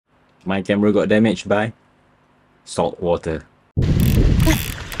My camera got damaged by saltwater.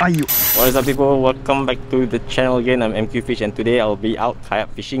 What is up, people? Welcome back to the channel again. I'm mqfish and today I'll be out kayak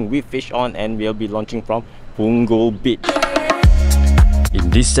fishing with FishOn and we'll be launching from Punggol Beach. In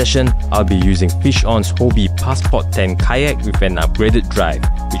this session, I'll be using FishOn's Hobby Passport 10 kayak with an upgraded drive,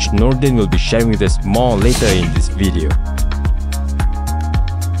 which Nordin will be sharing with us more later in this video.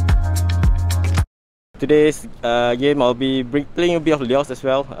 Today's game, I'll be playing a bit of lures as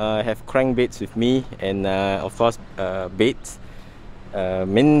well. I have crankbaits with me and of course baits.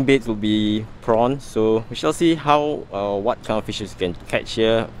 Main baits will be prawn, so we shall see how what kind of fishes you can catch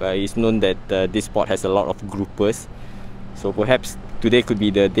here. It's known that this spot has a lot of groupers, so perhaps today could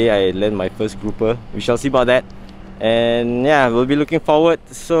be the day I land my first grouper. We shall see about that, and yeah, we'll be looking forward.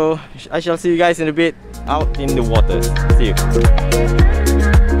 So I shall see you guys in a bit out in the waters. See you.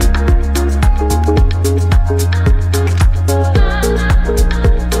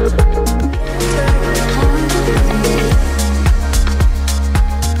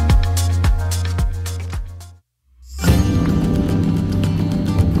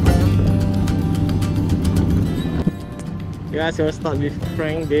 Guys, we're gonna start with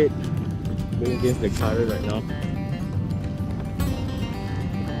crankbait. Going against the current right now.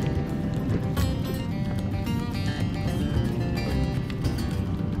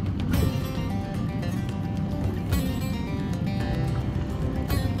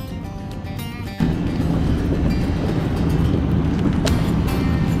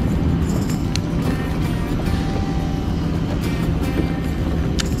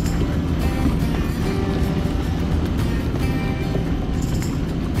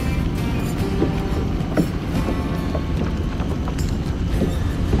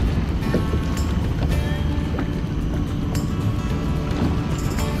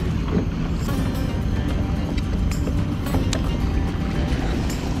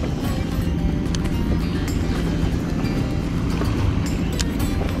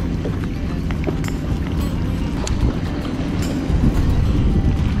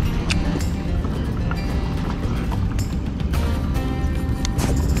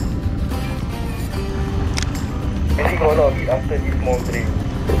 Got a lot of it after this small tree.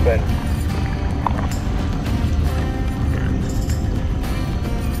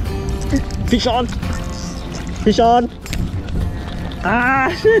 Fish on! Fish on! Ah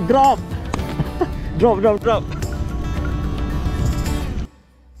shit! Drop! Drop!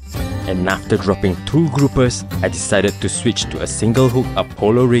 And after dropping 2 groupers, I decided to switch to a single hook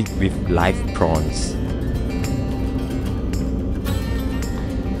Apollo rig with live prawns.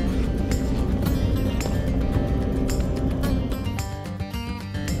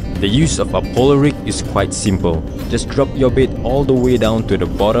 The use of Apollo rig is quite simple. Just drop your bait all the way down to the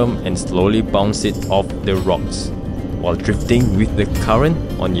bottom and slowly bounce it off the rocks while drifting with the current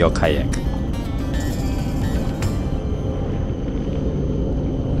on your kayak.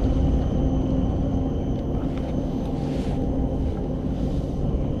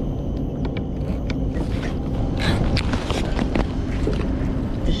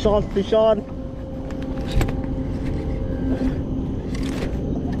 Fish on!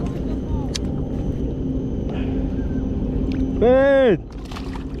 Hey!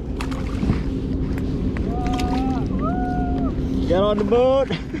 Get on the boat!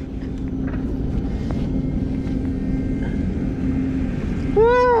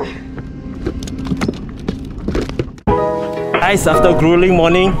 Guys, after a grueling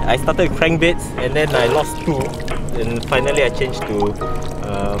morning, I started crankbaits and then I lost 2. And finally I changed to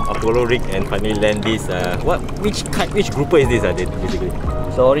Apollo rig and finally land this. Which grouper is this basically?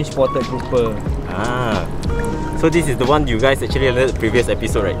 It's an orange spotted grouper. Ah. So this is the one you guys actually learned the previous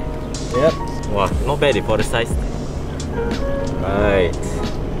episode, right? Yep. Wow, not bad for the size. Right.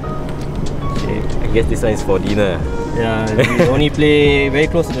 Okay, I guess this one is for dinner. Yeah, we only play very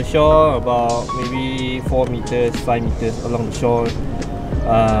close to the shore, about maybe 4 meters, 5 meters along the shore.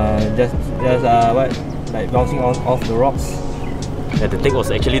 Just like bouncing off the rocks. Yeah, the take was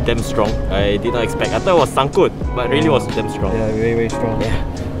actually damn strong. I did not expect. I thought it was sangkut, but really was damn strong. Yeah, very strong.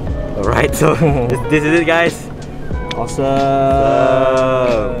 Yeah. Alright, so this is it, guys. Awesome!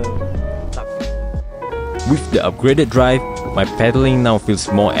 With the upgraded drive, my paddling now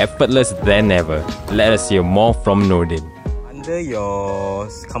feels more effortless than ever. Let us hear more from Nordin. Under your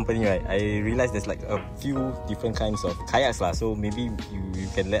company, right, I realized there's like a few different kinds of kayaks lah. So maybe you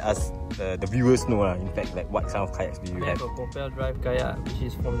can let us, the viewers know in fact, like what kind of kayaks do you have? I have a propel drive kayak which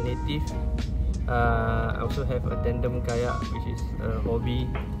is from Native. I also have a tandem kayak which is a hobby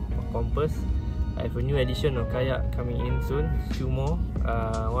of compass. I have a new edition of kayak coming in soon, 2 more.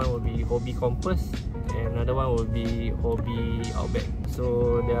 One will be Hobby Compass and another one will be Hobby Outback.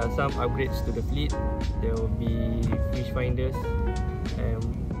 So there are some upgrades to the fleet. There will be fish finders and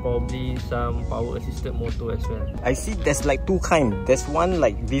probably some power assisted motor as well. I see there's like 2 kinds. There's one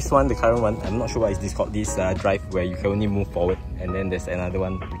like this one, the current one. I'm not sure what is this called, this drive where you can only move forward. And then there's another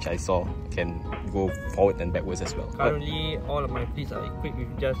one which I saw can go forward and backwards as well. Currently all of my fleets are equipped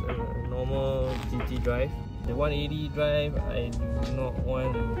with just a normal GT drive. The 180 drive I do not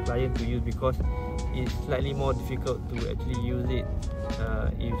want the client to use because it's slightly more difficult to actually use it.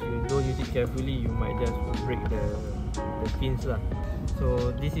 If you don't use it carefully, you might just break the pins lah.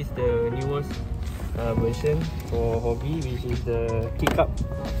 So this is the newest version for hobby, which is the kick up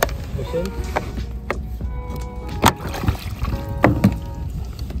version.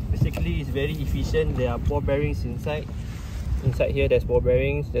 Basically, it's very efficient. There are ball bearings inside. Inside here, there's ball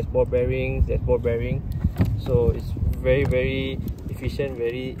bearings, there's ball bearings, there's ball bearing. So it's very efficient,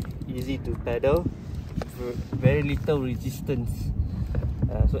 very easy to pedal, very little resistance.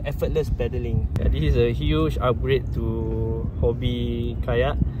 So effortless pedaling. This is a huge upgrade to hobby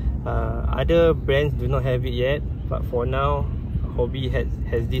kayak. Other brands do not have it yet, but for now, hobby has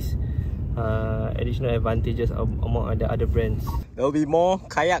this additional advantages among other brands. There will be more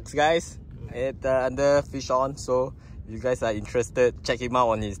kayaks, guys, at under FishOn. So if you guys are interested, check him out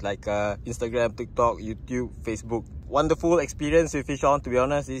on his like Instagram, TikTok, YouTube, Facebook. Wonderful experience with FishOn. To be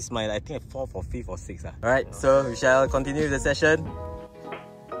honest, this is my I think 4th or 5th or 6th. Alright, so we shall continue the session.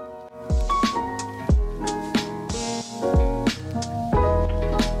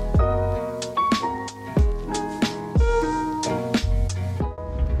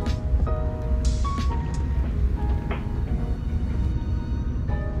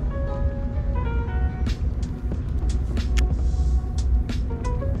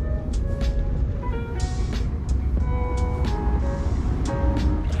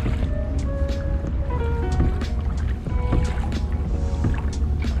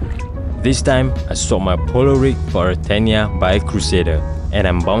 This time, I swapped my polo rig for a Tenya by Crusader, and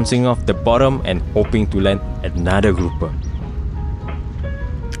I'm bouncing off the bottom and hoping to land another grouper.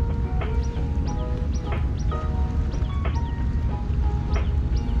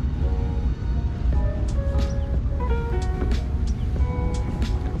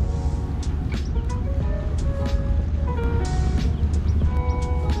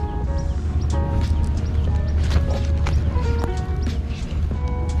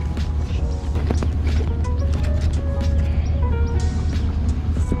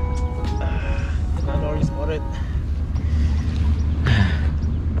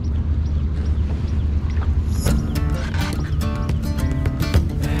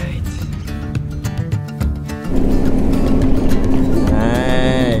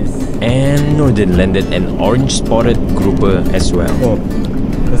 And Nordin landed an orange spotted grouper as well. Oh.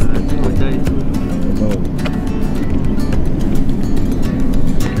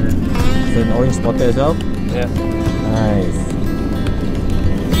 So an orange spotted as well? Yeah. Nice.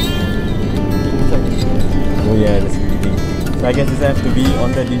 Oh yeah, that's bleeding. So I guess this has to be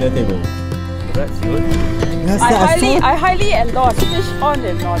on the dinner table. That's good. Yes, I highly endorse FishOn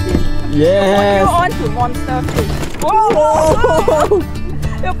and Nordin. Yes. Put you on to monster fish. Whoa!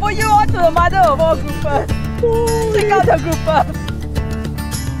 They'll put you on to the mother of all groupers. Check out the grouper.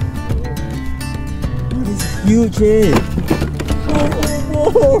 Oh, this is huge, eh?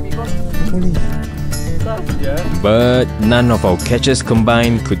 Holy. But none of our catches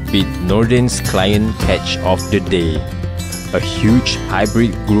combined could beat Nordin's client catch of the day. A huge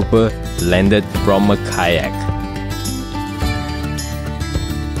hybrid grouper landed from a kayak.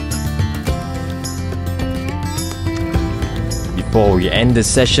 Before we end the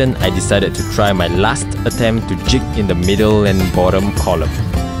session, I decided to try my last attempt to jig in the middle and bottom column.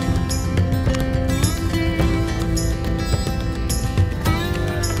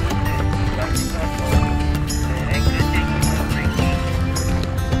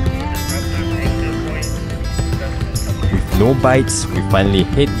 With no bites, we finally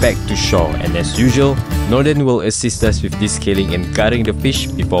head back to shore, and as usual, Nordin will assist us with descaling and gutting the fish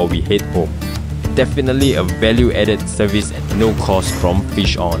before we head home. Definitely a value-added service at no cost from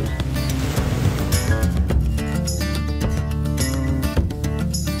FishOn.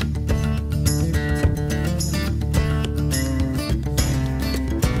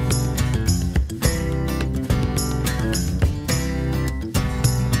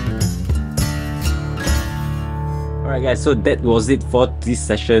 Alright guys, so that was it for this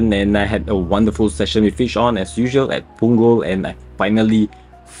session, and I had a wonderful session with FishOn as usual at Punggol, and I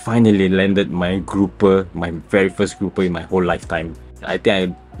finally landed my grouper, my very first grouper in my whole lifetime. I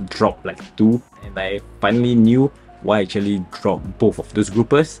think I dropped like 2, and I finally knew why I actually dropped both of those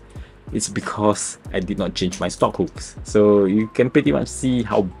groupers. It's because I did not change my stock hooks. So you can pretty much see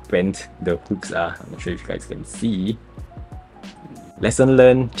how bent the hooks are. I'm not sure if you guys can see. Lesson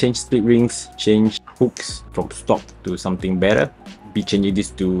learned, change split rings, change hooks from stock to something better. Be changing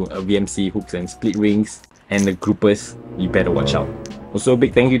this to VMC hooks and split rings. And the groupers, you better watch out. Also, a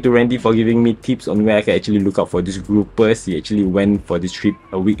big thank you to Randy for giving me tips on where I can actually look out for these groupers. He actually went for this trip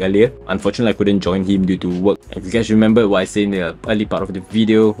a week earlier. Unfortunately, I couldn't join him due to work. If you guys remember what I said in the early part of the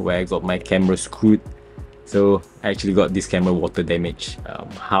video where I got my camera screwed. So I actually got this camera water damage.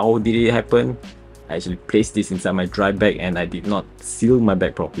 How did it happen? I actually placed this inside my dry bag and I did not seal my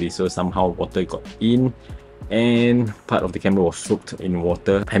bag properly. So somehow water got in and part of the camera was soaked in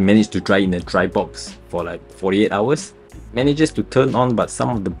water. I managed to dry in a dry box for like 48 hours. Manages to turn on, but some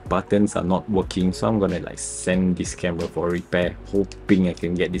of the buttons are not working, so I'm gonna like send this camera for repair, hoping I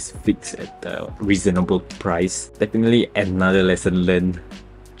can get this fixed at a reasonable price. Definitely another lesson learned.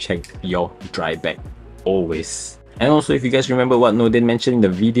 Check your dry bag always. And also, if you guys remember what Nordin mentioned in the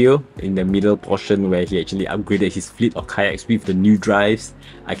video, in the middle portion where he actually upgraded his fleet of kayaks with the new drives,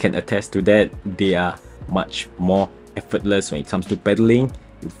 I can attest to that. They are much more effortless when it comes to pedaling.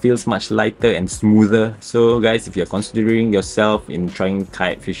 It feels much lighter and smoother. So guys, if you're considering yourself in trying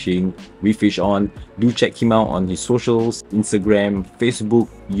kayak fishing with FishOn, do check him out on his socials, Instagram, Facebook,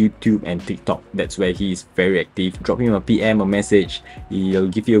 YouTube and TikTok. That's where he is very active. Drop him a PM, a message, he'll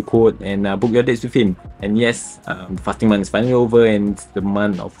give you a quote and book your dates with him. And yes, the fasting month is finally over and it's the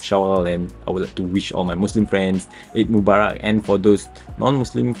month of Shawwal, and I would like to wish all my Muslim friends Eid Mubarak, and for those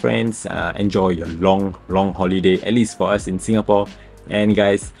non-Muslim friends, enjoy your long holiday, at least for us in Singapore. And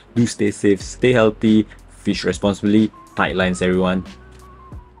guys, do stay safe, stay healthy, fish responsibly, tight lines everyone.